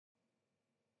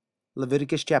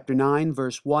Leviticus chapter 9,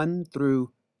 verse 1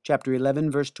 through chapter 11,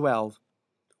 verse 12.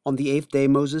 On the 8th day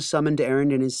Moses summoned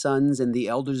Aaron and his sons and the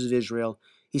elders of Israel.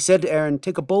 He said to Aaron,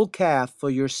 "Take a bull calf for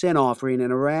your sin offering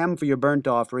and a ram for your burnt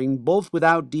offering, both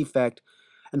without defect,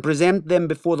 and present them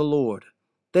before the Lord.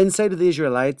 Then say to the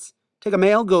Israelites, Take a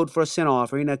male goat for a sin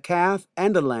offering, a calf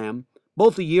and a lamb,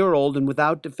 both a year old and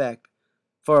without defect,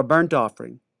 for a burnt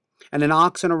offering, and an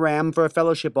ox and a ram for a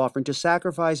fellowship offering to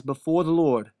sacrifice before the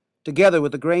Lord, together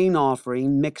with a grain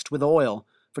offering mixed with oil,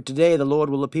 for today the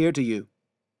Lord will appear to you."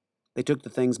 They took the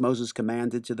things Moses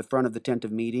commanded to the front of the tent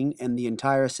of meeting, and the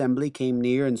entire assembly came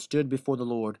near and stood before the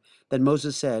Lord. Then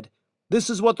Moses said, "This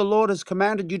is what the Lord has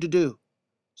commanded you to do,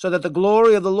 so that the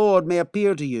glory of the Lord may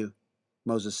appear to you."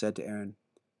 Moses said to Aaron,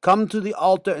 "Come to the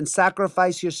altar and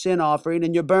sacrifice your sin offering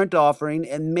and your burnt offering,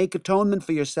 and make atonement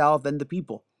for yourself and the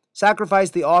people.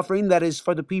 Sacrifice the offering that is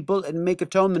for the people, and make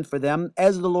atonement for them,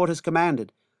 as the Lord has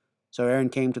commanded." So Aaron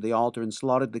came to the altar and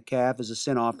slaughtered the calf as a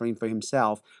sin offering for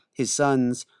himself. His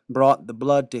sons brought the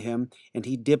blood to him, and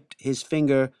he dipped his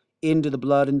finger into the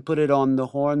blood and put it on the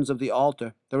horns of the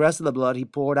altar. The rest of the blood he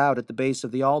poured out at the base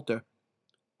of the altar.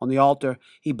 On the altar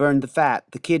he burned the fat,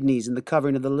 the kidneys, and the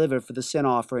covering of the liver for the sin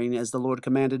offering, as the Lord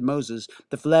commanded Moses.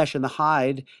 The flesh and the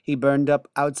hide he burned up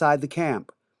outside the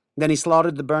camp. Then he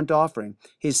slaughtered the burnt offering.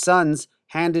 His sons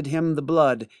handed him the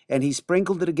blood, and he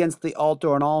sprinkled it against the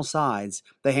altar on all sides.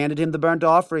 They handed him the burnt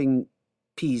offering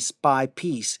piece by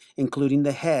piece, including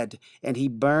the head, and he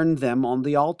burned them on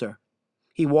the altar.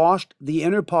 He washed the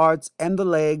inner parts and the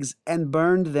legs and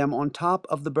burned them on top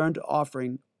of the burnt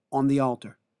offering on the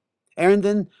altar. Aaron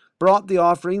then brought the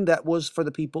offering that was for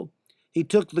the people. He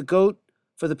took the goat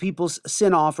for the people's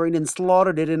sin offering and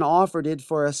slaughtered it and offered it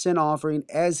for a sin offering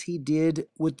as he did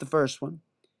with the first one.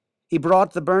 He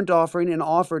brought the burnt offering and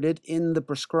offered it in the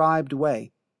prescribed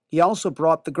way. He also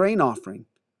brought the grain offering,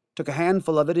 took a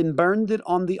handful of it, and burned it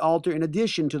on the altar in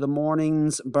addition to the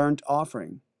morning's burnt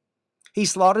offering. He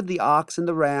slaughtered the ox and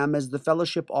the ram as the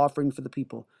fellowship offering for the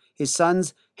people. His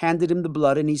sons handed him the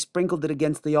blood, and he sprinkled it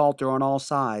against the altar on all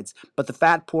sides. But the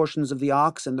fat portions of the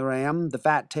ox and the ram, the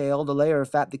fat tail, the layer of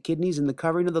fat, the kidneys, and the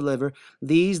covering of the liver,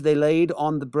 these they laid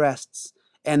on the breasts.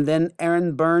 And then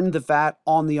Aaron burned the fat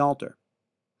on the altar.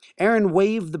 Aaron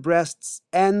waved the breasts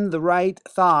and the right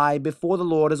thigh before the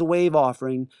Lord as a wave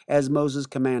offering, as Moses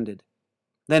commanded.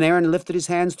 Then Aaron lifted his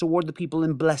hands toward the people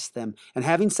and blessed them. And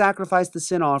having sacrificed the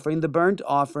sin offering, the burnt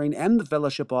offering, and the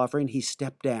fellowship offering, he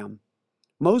stepped down.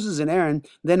 Moses and Aaron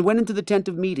then went into the tent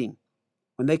of meeting.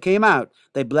 When they came out,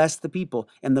 they blessed the people,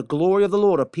 and the glory of the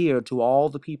Lord appeared to all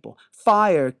the people.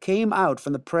 Fire came out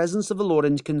from the presence of the Lord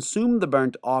and consumed the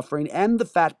burnt offering and the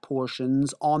fat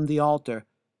portions on the altar.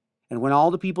 And when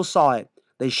all the people saw it,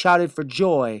 they shouted for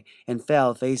joy and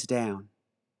fell face down.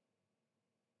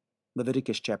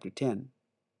 Leviticus chapter 10.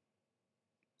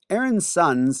 Aaron's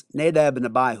sons, Nadab and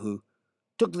Abihu,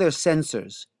 took their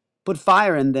censers, put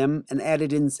fire in them, and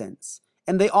added incense.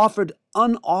 And they offered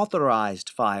unauthorized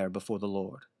fire before the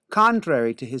Lord,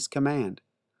 contrary to his command.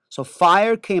 So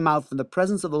fire came out from the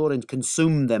presence of the Lord and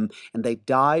consumed them, and they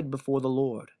died before the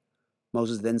Lord.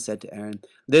 Moses then said to Aaron,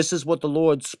 "This is what the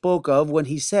Lord spoke of when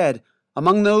he said,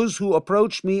 'Among those who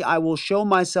approach me I will show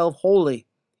myself holy.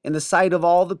 In the sight of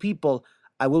all the people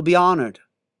I will be honored.'"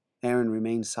 Aaron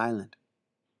remained silent.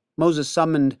 Moses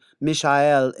summoned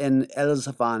Mishael and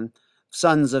Elzaphan,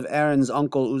 sons of Aaron's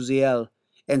uncle Uzziel,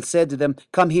 and said to them,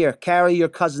 "Come here, carry your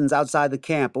cousins outside the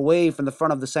camp, away from the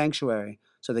front of the sanctuary."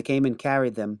 So they came and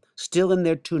carried them, still in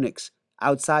their tunics,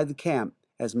 outside the camp,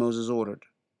 as Moses ordered.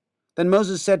 Then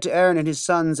Moses said to Aaron and his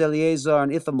sons Eleazar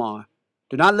and Ithamar,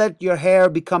 "Do not let your hair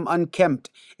become unkempt,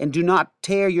 and do not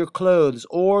tear your clothes,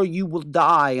 or you will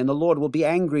die, and the Lord will be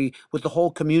angry with the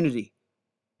whole community.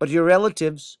 But your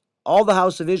relatives, all the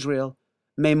house of Israel,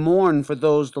 may mourn for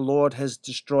those the Lord has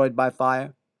destroyed by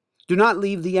fire. Do not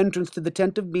leave the entrance to the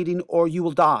tent of meeting, or you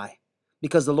will die,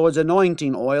 because the Lord's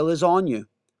anointing oil is on you."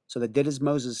 So they did as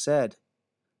Moses said.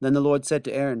 Then the Lord said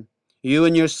to Aaron, "You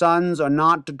and your sons are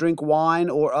not to drink wine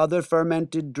or other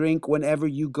fermented drink whenever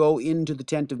you go into the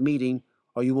tent of meeting,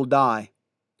 or you will die.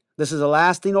 This is a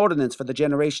lasting ordinance for the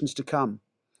generations to come.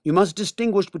 You must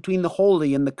distinguish between the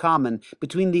holy and the common,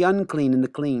 between the unclean and the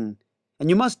clean. And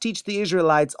you must teach the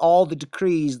Israelites all the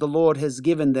decrees the Lord has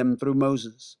given them through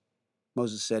Moses."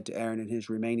 Moses said to Aaron and his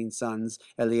remaining sons,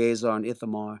 Eleazar and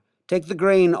Ithamar, "Take the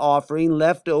grain offering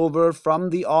left over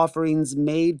from the offerings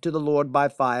made to the Lord by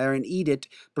fire, and eat it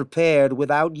prepared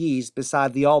without yeast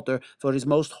beside the altar, for it is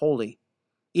most holy.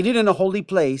 Eat it in a holy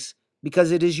place,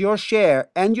 because it is your share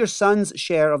and your son's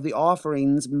share of the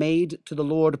offerings made to the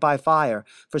Lord by fire,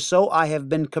 for so I have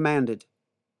been commanded.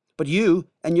 But you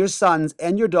and your sons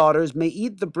and your daughters may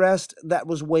eat the breast that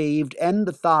was waved and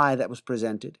the thigh that was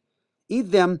presented.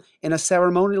 Eat them in a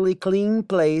ceremonially clean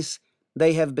place.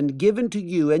 They have been given to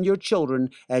you and your children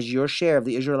as your share of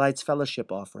the Israelites'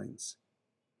 fellowship offerings.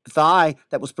 The thigh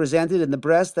that was presented and the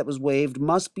breast that was waved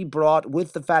must be brought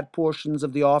with the fat portions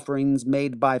of the offerings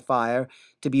made by fire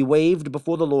to be waved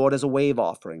before the Lord as a wave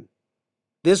offering.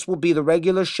 This will be the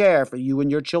regular share for you and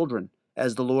your children,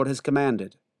 as the Lord has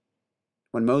commanded.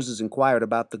 When Moses inquired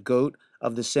about the goat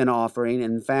of the sin offering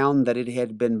and found that it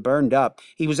had been burned up,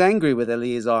 he was angry with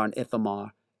Eleazar and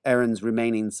Ithamar, Aaron's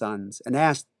remaining sons, and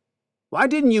asked, "Why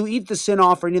didn't you eat the sin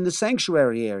offering in the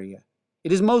sanctuary area?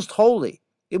 It is most holy.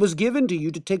 It was given to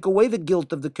you to take away the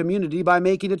guilt of the community by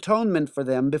making atonement for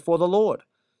them before the Lord.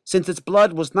 Since its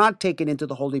blood was not taken into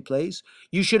the holy place,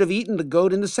 you should have eaten the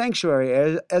goat in the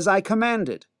sanctuary as I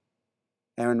commanded."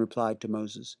 Aaron replied to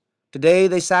Moses, "Today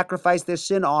they sacrifice their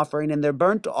sin offering and their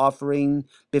burnt offering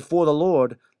before the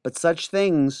Lord, but such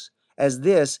things as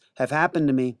this have happened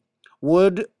to me.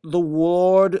 Would the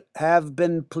Lord have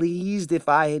been pleased if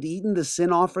I had eaten the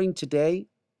sin offering today?"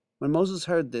 When Moses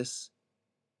heard this,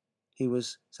 he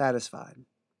was satisfied.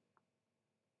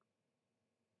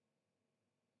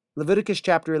 Leviticus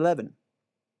chapter 11.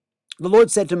 The Lord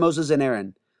said to Moses and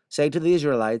Aaron, "Say to the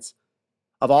Israelites,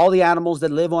 of all the animals that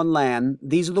live on land,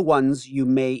 these are the ones you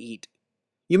may eat.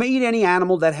 You may eat any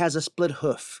animal that has a split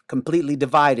hoof, completely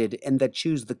divided, and that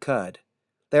chews the cud.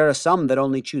 There are some that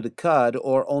only chew the cud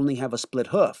or only have a split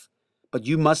hoof, but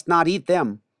you must not eat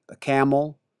them. The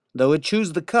camel, though it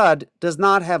chews the cud, does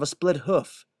not have a split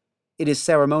hoof. It is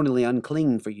ceremonially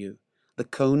unclean for you. The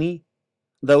coney,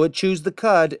 though it chews the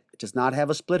cud, it does not have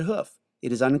a split hoof.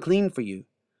 It is unclean for you.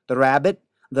 The rabbit,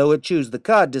 though it chews the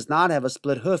cud, does not have a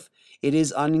split hoof. It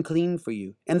is unclean for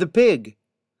you. And the pig,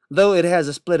 though it has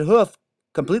a split hoof,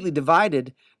 completely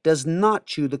divided, does not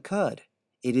chew the cud.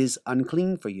 It is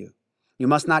unclean for you. You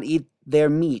must not eat their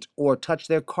meat or touch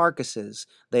their carcasses.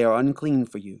 They are unclean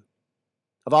for you.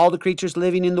 Of all the creatures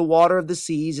living in the water of the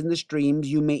seas and the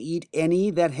streams, you may eat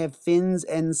any that have fins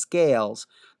and scales.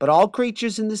 But all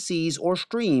creatures in the seas or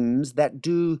streams that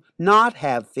do not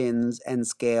have fins and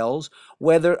scales,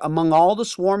 whether among all the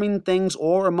swarming things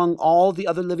or among all the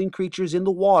other living creatures in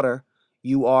the water,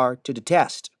 you are to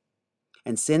detest.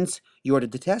 And since you are to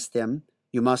detest them,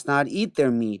 you must not eat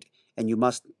their meat, and you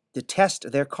must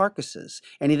detest their carcasses.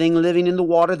 Anything living in the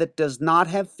water that does not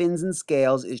have fins and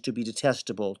scales is to be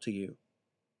detestable to you.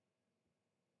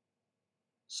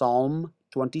 Psalm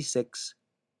 26,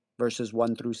 verses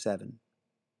 1 through 7.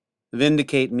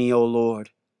 Vindicate me, O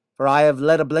Lord, for I have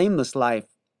led a blameless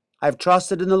life. I have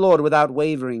trusted in the Lord without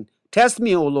wavering. Test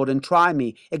me, O Lord, and try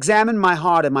me. Examine my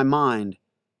heart and my mind.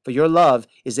 For your love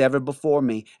is ever before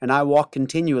me, and I walk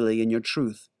continually in your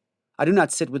truth. I do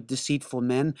not sit with deceitful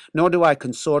men, nor do I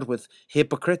consort with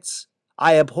hypocrites.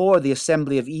 I abhor the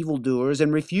assembly of evildoers,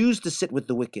 and refuse to sit with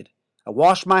the wicked. I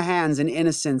wash my hands in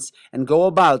innocence, and go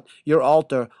about your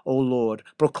altar, O Lord,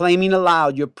 proclaiming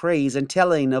aloud your praise and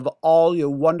telling of all your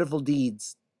wonderful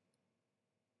deeds.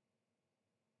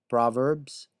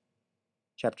 Proverbs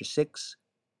chapter 6,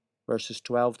 verses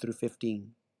 12 through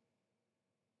 15.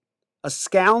 A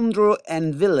scoundrel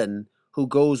and villain who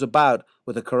goes about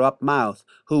with a corrupt mouth,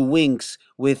 who winks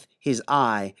with his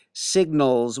eye,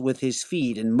 signals with his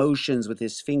feet, and motions with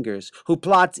his fingers, who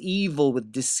plots evil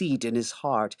with deceit in his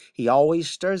heart. He always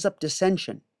stirs up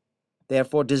dissension.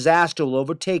 Therefore disaster will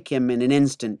overtake him in an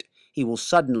instant. He will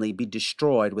suddenly be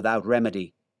destroyed without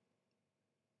remedy.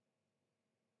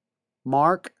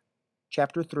 Mark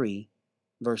chapter 3,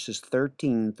 verses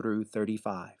 13 through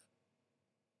 35.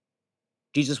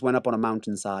 Jesus went up on a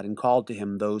mountainside and called to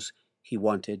him those he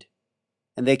wanted,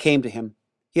 and they came to him.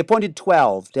 He appointed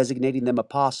 12, designating them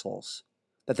apostles,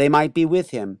 that they might be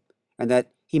with him, and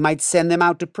that he might send them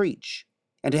out to preach,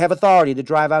 and to have authority to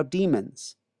drive out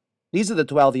demons. These are the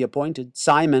 12 he appointed: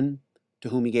 Simon, to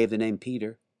whom he gave the name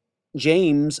Peter;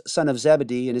 James, son of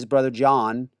Zebedee, and his brother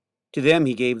John. To them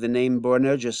he gave the name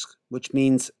Boanerges, which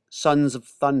means sons of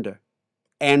thunder;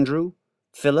 Andrew,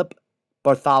 Philip,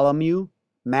 Bartholomew,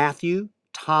 Matthew,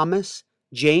 Thomas,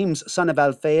 James, son of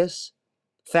Alphaeus,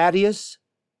 Thaddeus,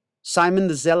 Simon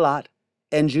the Zealot,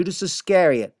 and Judas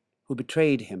Iscariot, who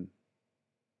betrayed him.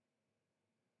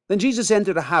 Then Jesus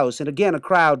entered a house, and again a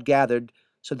crowd gathered,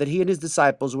 so that he and his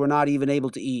disciples were not even able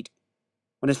to eat.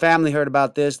 When his family heard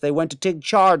about this, they went to take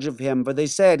charge of him, for they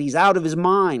said, "He's out of his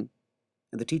mind."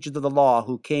 And the teachers of the law,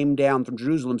 who came down from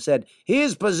Jerusalem, said, "He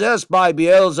is possessed by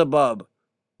Beelzebub.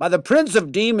 By the prince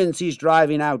of demons he's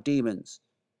driving out demons."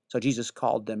 So Jesus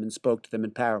called them and spoke to them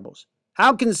in parables.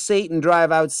 "How can Satan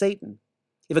drive out Satan?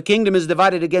 If a kingdom is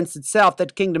divided against itself,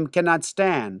 that kingdom cannot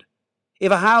stand.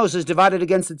 If a house is divided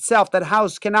against itself, that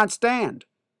house cannot stand.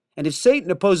 And if Satan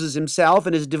opposes himself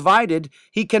and is divided,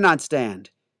 he cannot stand.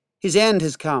 His end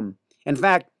has come. In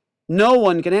fact, no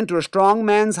one can enter a strong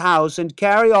man's house and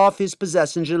carry off his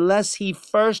possessions unless he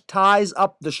first ties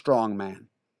up the strong man.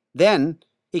 Then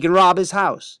he can rob his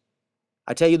house.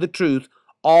 I tell you the truth,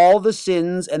 all the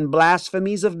sins and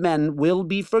blasphemies of men will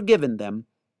be forgiven them,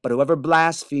 but whoever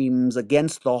blasphemes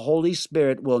against the Holy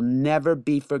Spirit will never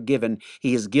be forgiven.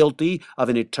 He is guilty of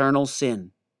an eternal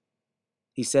sin.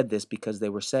 He said this because they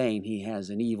were saying he has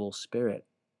an evil spirit.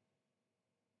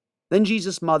 Then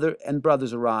Jesus' mother and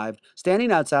brothers arrived.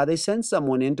 Standing outside, they sent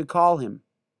someone in to call him.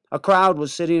 A crowd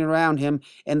was sitting around him,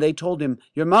 and they told him,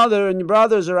 "Your mother and your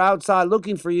brothers are outside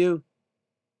looking for you."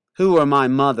 "Who are my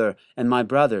mother and my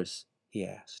brothers?" he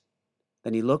asked.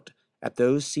 Then he looked at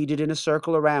those seated in a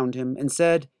circle around him and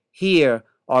said, "Here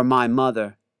are my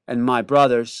mother and my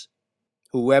brothers.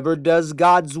 Whoever does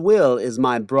God's will is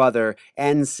my brother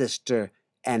and sister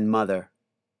and mother."